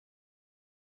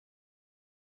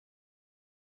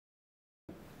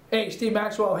Hey, Steve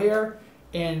Maxwell here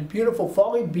in beautiful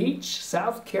Folly Beach,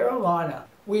 South Carolina.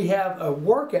 We have a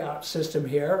workout system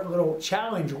here, a little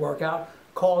challenge workout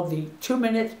called the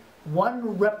 2-minute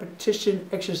 1 repetition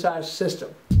exercise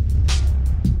system.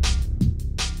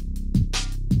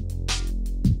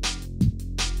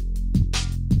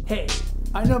 Hey,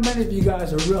 I know many of you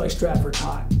guys are really strapped for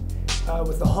time.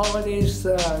 With the holidays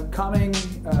coming,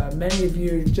 many of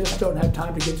you just don't have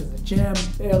time to get to the gym.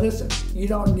 Hey, listen, you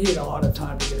don't need a lot of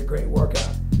time to get a great workout.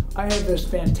 I have this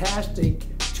fantastic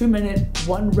 2-minute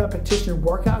 1 repetition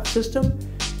workout system.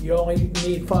 You only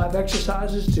need 5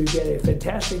 exercises to get a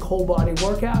fantastic whole body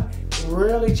workout.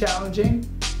 Really challenging.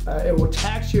 It will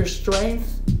tax your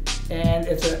strength, and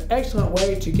it's an excellent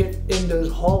way to get in those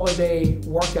holiday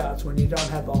workouts when you don't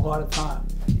have a lot of time.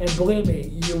 And believe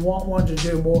me, you won't want to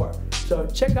do more. So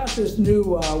check out this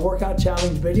new workout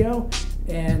challenge video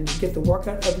and get the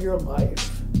workout of your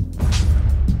life.